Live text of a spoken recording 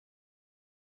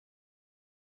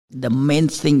The main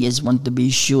thing is want to be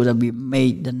sure that we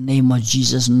make the name of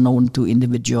Jesus known to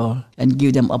individual and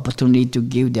give them opportunity to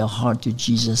give their heart to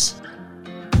Jesus.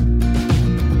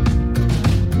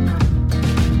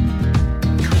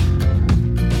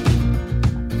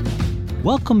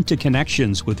 Welcome to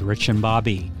Connections with Rich and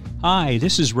Bobby. Hi,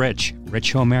 this is Rich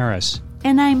Homeris.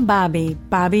 And I'm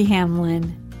Bobby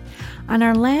Hamlin. On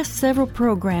our last several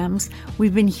programs,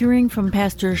 we've been hearing from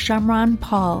Pastor Chamron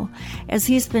Phal as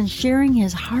he's been sharing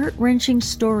his heart-wrenching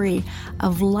story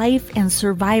of life and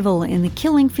survival in the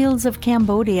killing fields of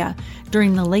Cambodia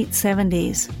during the late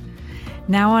 70s.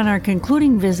 Now on our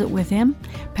concluding visit with him,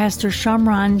 Pastor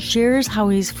Chamron shares how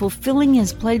he's fulfilling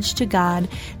his pledge to God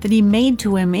that he made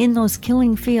to him in those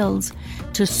killing fields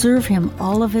to serve him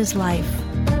all of his life.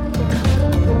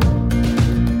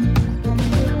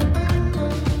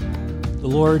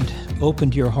 The Lord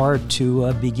opened your heart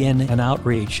to begin an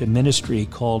outreach, a ministry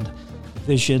called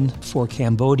Vision for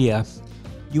Cambodia.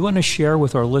 You want to share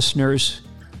with our listeners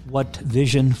what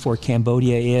Vision for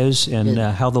Cambodia is and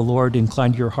how the Lord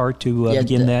inclined your heart to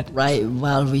begin that? Right.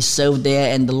 While we served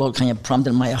there, and the Lord kind of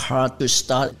prompted my heart to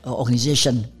start an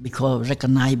organization because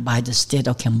recognized by the state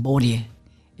of Cambodia.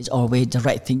 It's always the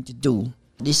right thing to do.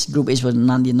 This group is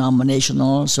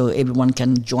non-denominational, so everyone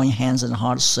can join hands and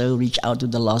hearts, so reach out to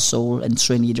the lost soul and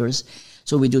train leaders.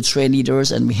 So we do train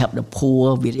leaders and we help the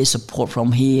poor. We get support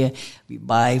from here. We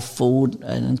buy food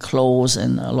and clothes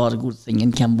and a lot of good things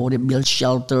in Cambodia, build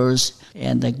shelters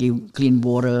and give clean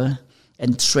water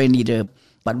and train leaders.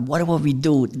 But whatever we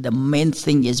do, the main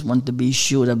thing is want to be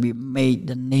sure that we make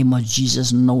the name of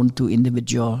Jesus known to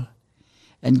individual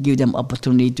and give them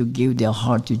opportunity to give their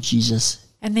heart to Jesus.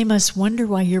 And they must wonder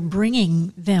why you're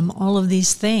bringing them all of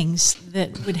these things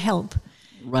that would help.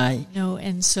 Right.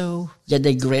 And so... Yeah,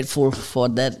 they're grateful for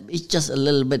that. It's just a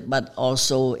little bit, but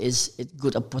also it's a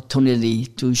good opportunity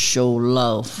to show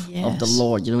love of the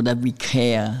Lord, that we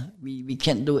care. We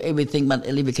can't do everything, but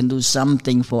at least we can do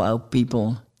something for our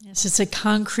people. Yes, it's a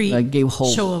concrete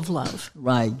show of love.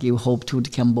 Right, give hope to the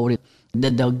Cambodia.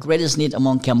 The greatest need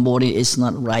among Cambodia is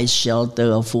not rice,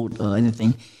 shelter, or food, or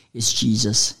anything. It's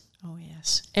Jesus.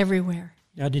 Everywhere.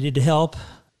 Now, did it help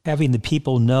having the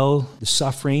people know the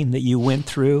suffering that you went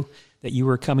through, that you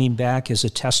were coming back as a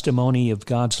testimony of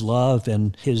God's love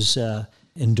and His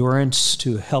endurance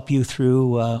to help you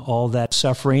through all that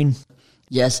suffering?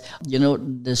 Yes.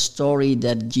 The story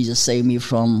that Jesus saved me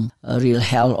from real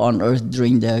hell on earth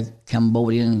during the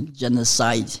Cambodian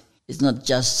genocide. It's not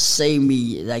just save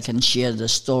me that I can share the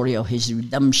story of His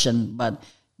redemption, but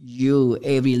you,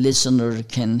 every listener,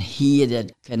 can hear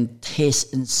that, can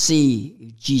taste and see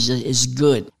if Jesus is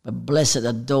good. But blessed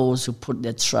are those who put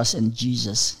their trust in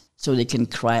Jesus, so they can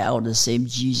cry out the same,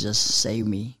 Jesus, save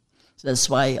me. So that's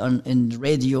why in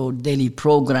radio daily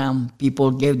program, people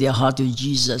gave their heart to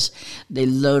Jesus. They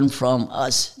learn from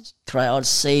us, cry out,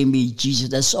 save me, Jesus.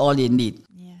 That's all they need.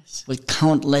 Yes. With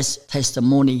countless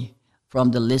testimony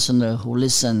from the listener who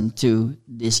listened to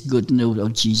this good news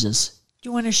of Jesus. Do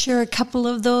you want to share a couple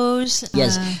of those?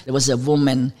 Yes, there was a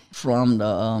woman from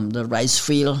the rice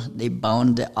field. They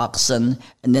bound the oxen,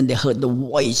 and then they heard the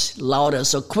voice louder.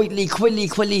 So quickly,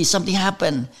 something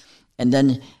happened. And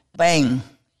then, bang,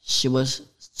 she was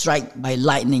struck by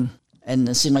lightning. And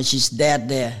it seemed like she's dead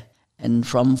there. And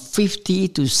from 50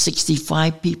 to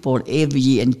 65 people every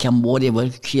year in Cambodia were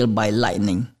killed by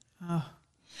lightning. Oh.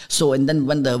 So, and then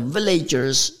when the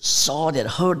villagers saw that,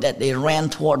 heard that, they ran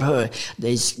toward her.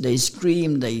 They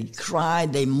screamed, they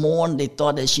cried, they mourned, they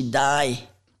thought that she died.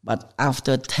 But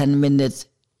after 10 minutes,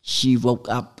 she woke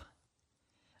up.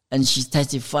 And she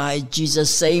testified,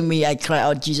 Jesus, save me. I cried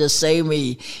out, Jesus, save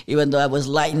me. Even though I was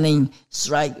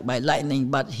struck by lightning,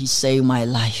 but He saved my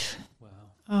life. Wow.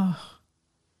 Oh,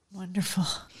 wonderful.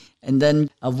 And then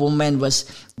a woman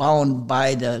was bound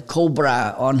by the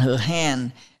cobra on her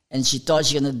hand. And she thought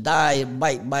she was going to die,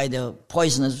 bite by the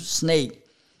poisonous snake.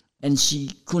 And she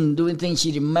couldn't do anything.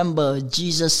 She remembered,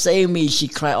 Jesus, save me. She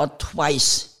cried out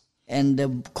twice. And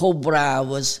the cobra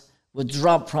was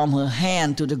dropped from her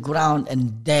hand to the ground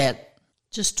and dead.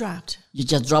 Just dropped? You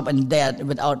just drop and dead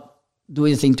without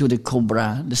doing anything to the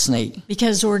cobra, the snake.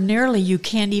 Because ordinarily you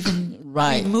can't even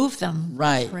remove them.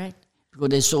 Right. Correct. Because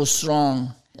they're so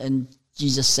strong. And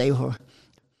Jesus saved her.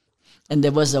 And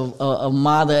there was a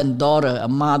mother and daughter. A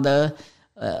mother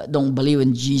don't believe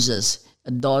in Jesus.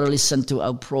 A daughter listened to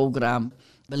our program,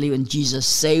 believe in Jesus,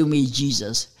 save me,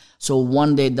 Jesus. So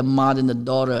one day the mother and the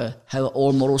daughter have an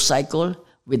old motorcycle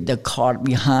with the cart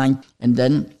behind, and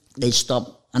then they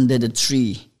stopped under the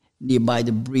tree nearby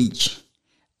the bridge.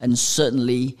 And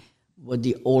suddenly was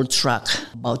the old truck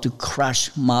about to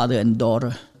crush mother and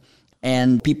daughter.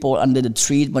 And people under the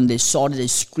tree, when they saw it, they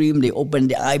screamed, they opened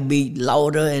their eye big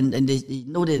louder, and they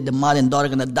know that the mother and daughter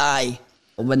are going to die.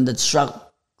 When the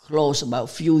truck closed about a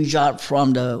few yards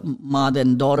from the mother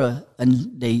and daughter,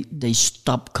 and they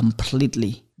stopped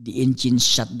completely. The engine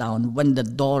shut down. When the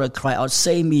daughter cried out,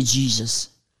 "Save me, Jesus."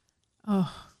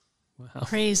 Oh, wow.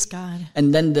 Praise God.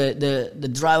 And then the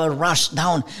driver rushed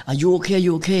down. "Are you okay? Are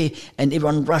you okay?" And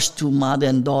everyone rushed to mother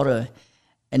and daughter.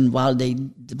 And while they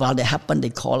happened,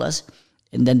 they called us.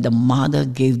 And then the mother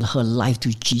gave her life to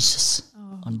Jesus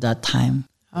on that time.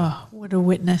 Oh, what a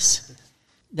witness.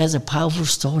 That's a powerful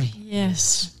story.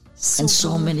 Yes.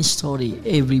 So many stories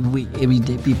every week, every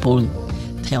day people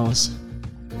tell us.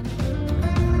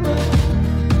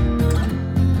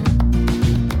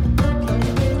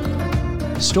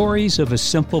 Stories of a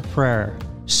simple prayer,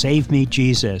 "Save me,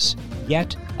 Jesus,"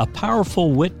 yet a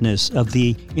powerful witness of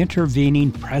the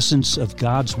intervening presence of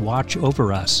God's watch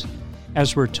over us.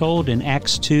 As we're told in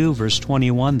Acts 2, verse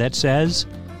 21, that says,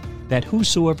 that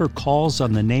whosoever calls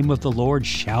on the name of the Lord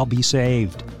shall be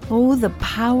saved. Oh, the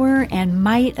power and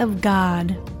might of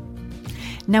God.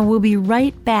 Now we'll be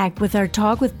right back with our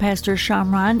talk with Pastor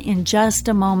Chamron in just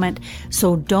a moment,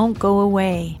 so don't go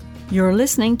away. You're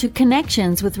listening to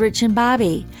Connections with Rich and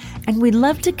Bobby, and we'd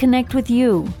love to connect with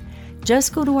you.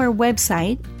 Just go to our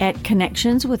website at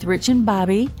Connections with Rich and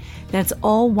Bobby, that's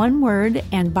all one word,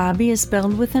 and Bobby is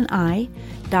spelled with an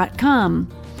I.com.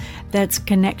 That's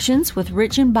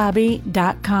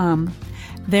connectionswithrichandbobby.com.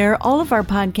 There, all of our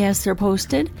podcasts are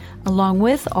posted, along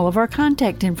with all of our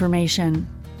contact information.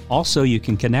 Also, you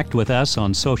can connect with us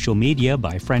on social media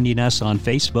by friending us on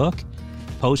Facebook,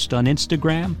 post on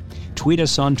Instagram, tweet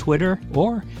us on Twitter,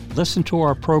 or listen to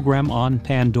our program on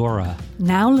Pandora.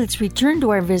 Now let's return to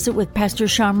our visit with Pastor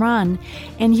Chamron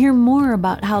and hear more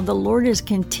about how the Lord is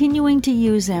continuing to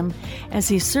use him as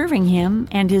he's serving him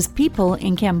and his people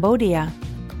in Cambodia.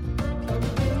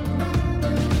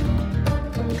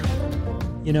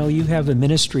 You know, you have a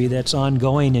ministry that's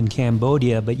ongoing in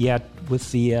Cambodia, but yet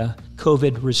with the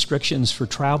COVID restrictions for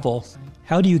travel,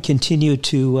 how do you continue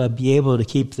to be able to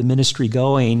keep the ministry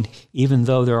going even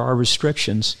though there are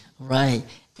restrictions? Right.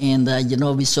 And,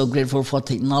 we're so grateful for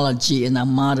technology in our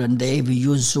modern day. We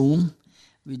use Zoom.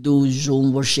 We do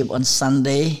Zoom worship on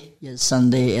Sunday. Yes,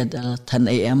 Sunday at 10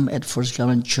 a.m. at First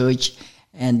Covenant Church.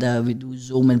 And we do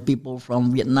Zoom, and people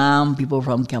from Vietnam, people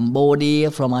from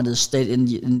Cambodia, from other states in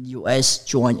the U.S.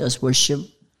 join us worship.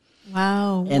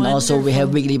 Wow. And wonderful. Also we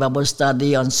have weekly Bible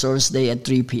study on Thursday at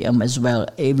 3 p.m. as well.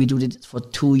 We do it for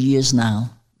 2 years now.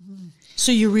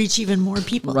 So you reach even more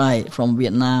people. Right, from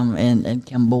Vietnam and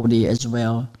Cambodia as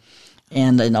well.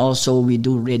 And also we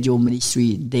do radio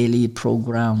ministry daily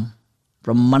program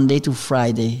from Monday to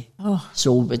Friday. Oh.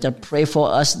 So just pray for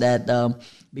us that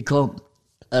because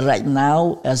right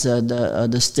now as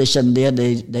the station there,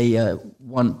 they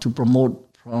want to promote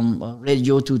from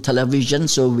radio to television,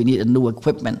 so we need a new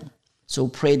equipment. So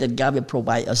pray that God will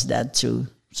provide us that too.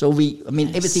 So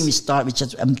everything we start with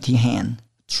just empty hand,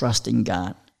 trusting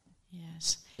God.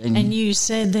 Yes. And you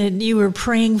said that you were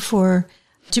praying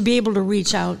to be able to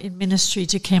reach out in ministry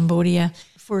to Cambodia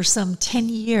for some 10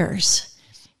 years.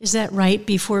 Is that right?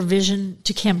 Before Vision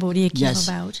to Cambodia came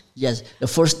about? Yes. The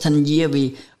first 10 years,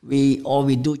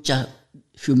 we do just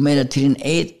humanitarian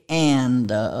aid and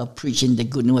preaching the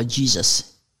good news of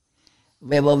Jesus.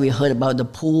 Wherever we heard about the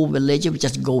poor village, we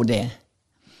just go there.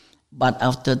 But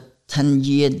after 10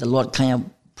 years, the Lord kind of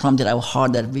prompted our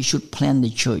heart that we should plant the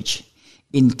church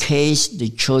in case the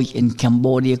church in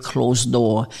Cambodia closed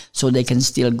door, so they can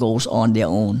still go on their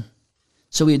own.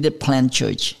 So we did plant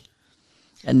church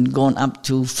and gone up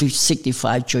to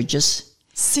 65 churches.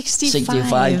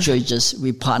 65 churches.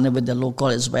 We partnered with the local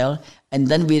as well. And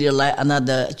then we realized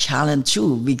another challenge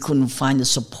too. We couldn't find the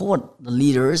support, the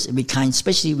leaders.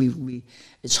 Especially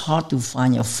it's hard to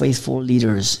find faithful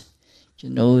leaders,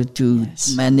 to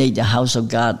manage the house of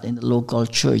God in the local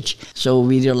church. So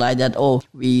we realized that,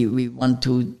 we want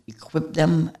to equip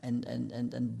them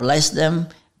and bless them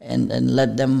and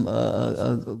let them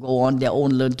go on their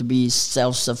own, learn to be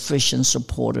self-sufficient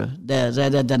supporter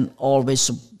rather than always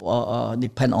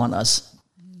depend on us.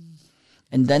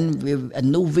 And then a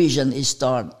new vision is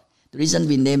start. The reason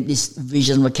we named this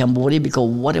Vision for Cambodia, because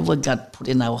whatever God put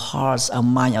in our hearts, our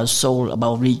mind, our soul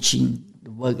about reaching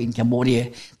the work in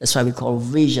Cambodia, that's why we call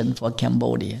Vision for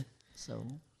Cambodia. So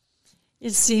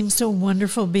it seems so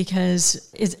wonderful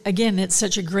because, it's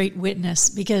such a great witness,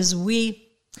 because we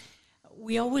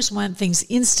always want things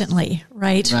instantly,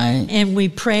 right? Right. And we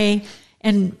pray,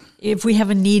 and if we have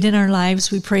a need in our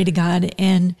lives, we pray to God,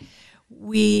 and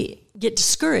we get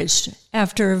discouraged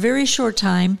after a very short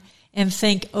time, and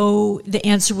think, oh, the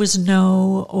answer was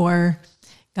no, or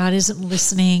God isn't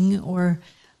listening, or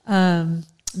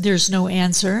there's no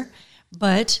answer.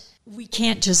 But we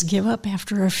can't just give up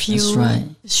after a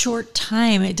few short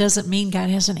time. It doesn't mean God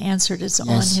hasn't answered. It's on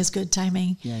His good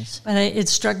timing. Yes. But it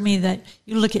struck me that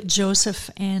you look at Joseph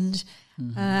and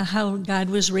how God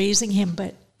was raising him,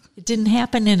 but it didn't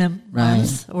happen in a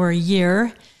month or a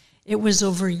year. It was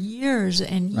over years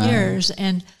and years.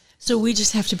 And so we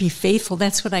just have to be faithful.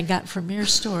 That's what I got from your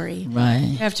story. Right.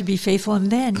 You have to be faithful, and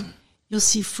then you'll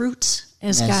see fruits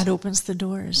as God opens the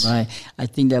doors. Right. I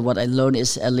think that what I learned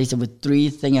is at least with three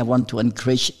things I want to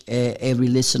encourage every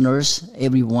listeners,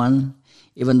 everyone,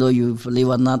 even though you believe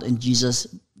or not in Jesus,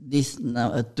 this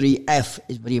now 3F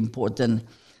is very important.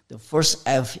 The first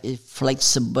F is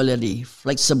flexibility,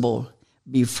 flexible,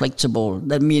 be flexible.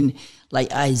 That means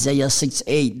like Isaiah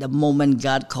 6:8, the moment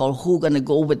God called, who going to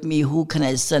go with me, who can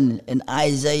I send? And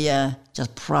Isaiah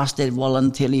just prostrated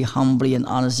voluntarily, humbly and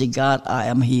honestly, God, I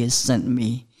am here, send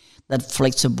me. That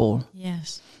flexible.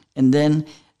 Yes. And then,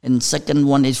 and second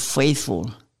one is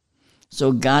faithful.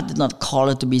 So God did not call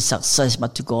us to be success,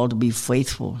 but to call to be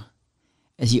faithful,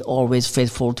 as He always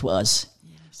faithful to us.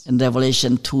 Yes. In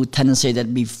Revelation 2:10 say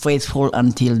that be faithful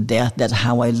until death. That's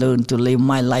how I learned to live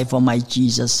my life for my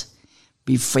Jesus.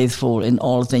 Be faithful in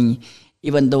all things.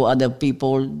 Even though other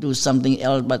people do something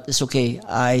else, but it's okay.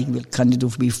 I will continue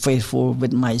to be faithful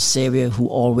with my Savior who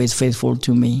always faithful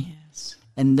to me.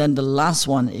 And then the last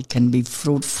one, it can be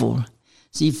fruitful.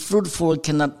 See, fruitful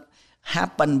cannot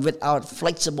happen without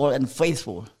flexible and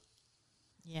faithful.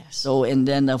 Yes. So, and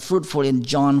then fruitful in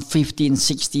John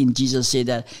 15:16, Jesus said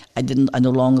that I no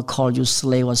longer call you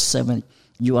slave or servant.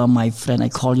 You are my friend. I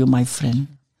call you my friend.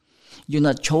 You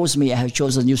not chose me. I have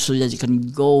chosen you so that you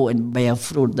can go and bear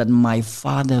fruit, that my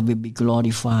Father will be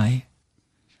glorified.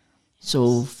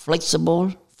 So,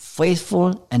 flexible,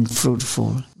 faithful, and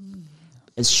fruitful.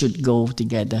 It should go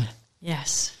together.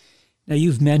 Yes. Now,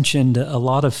 you've mentioned a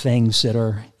lot of things that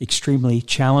are extremely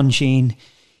challenging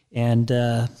and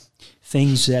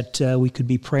things that we could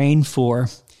be praying for.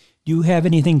 Do you have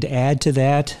anything to add to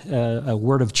that? A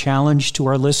word of challenge to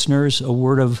our listeners, a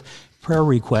word of prayer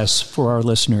requests for our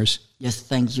listeners? Yes,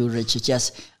 thank you, Richard.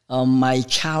 Yes, my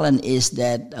challenge is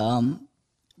that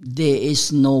there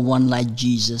is no one like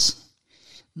Jesus.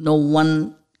 No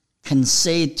one can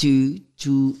say to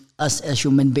us as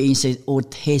human beings, say, oh,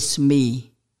 taste me,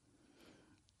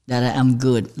 that I am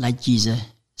good, like Jesus.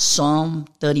 Psalm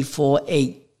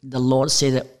 34:8, the Lord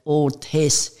said that, oh,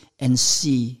 taste and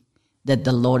see that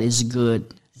the Lord is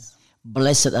good.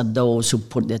 Blessed are those who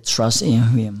put their trust in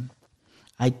Him.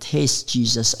 I taste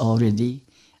Jesus already.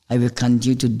 I will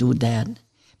continue to do that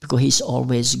because He's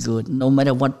always good, no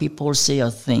matter what people say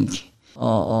or think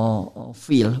or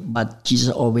feel, but Jesus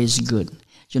is always good.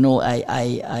 You know,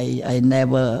 I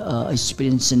never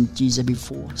experienced Jesus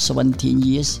before, 17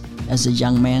 years as a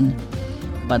young man.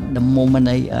 But the moment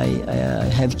I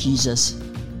have Jesus,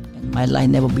 and my life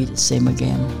never be the same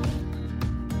again.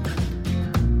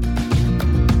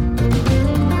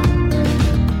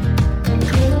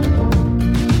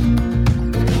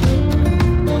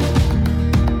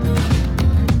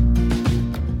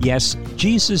 Yes,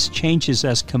 Jesus changes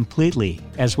us completely,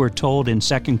 as we're told in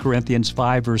 2 Corinthians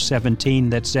 5, verse 17,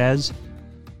 that says,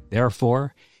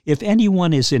 therefore, if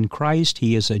anyone is in Christ,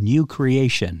 he is a new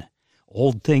creation.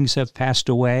 Old things have passed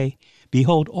away.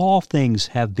 Behold, all things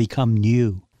have become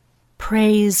new.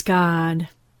 Praise God.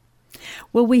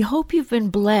 Well, we hope you've been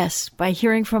blessed by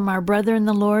hearing from our brother in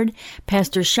the Lord,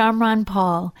 Pastor Chamron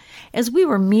Phal, as we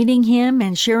were meeting him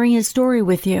and sharing his story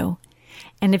with you.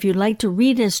 And if you'd like to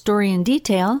read his story in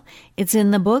detail, it's in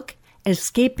the book,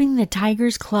 Escaping the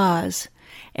Tiger's Claws,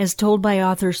 as told by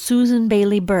author Susan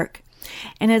Bailey Burke.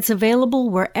 And it's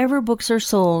available wherever books are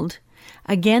sold.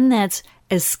 Again, that's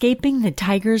Escaping the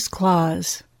Tiger's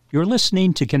Claws. You're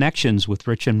listening to Connections with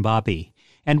Rich and Bobby,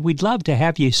 and we'd love to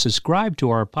have you subscribe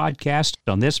to our podcast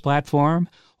on this platform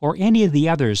or any of the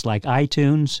others like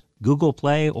iTunes, Google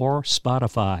Play, or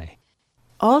Spotify.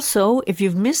 Also, if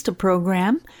you've missed a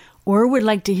program or would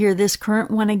like to hear this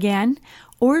current one again,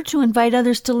 or to invite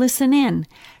others to listen in,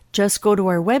 just go to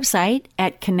our website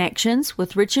at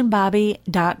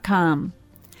connectionswithrichandbobby.com.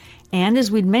 And as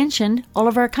we'd mentioned, all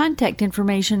of our contact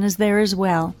information is there as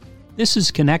well. This is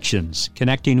Connections,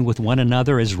 connecting with one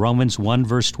another, as Romans 1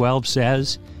 verse 12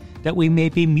 says, that we may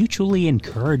be mutually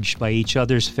encouraged by each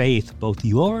other's faith, both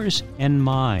yours and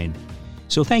mine.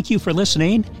 So thank you for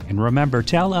listening, and remember,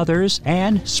 tell others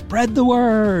and spread the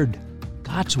word.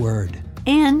 God's Word.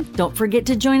 And don't forget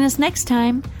to join us next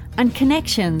time on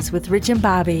Connections with Rich and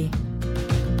Bobby.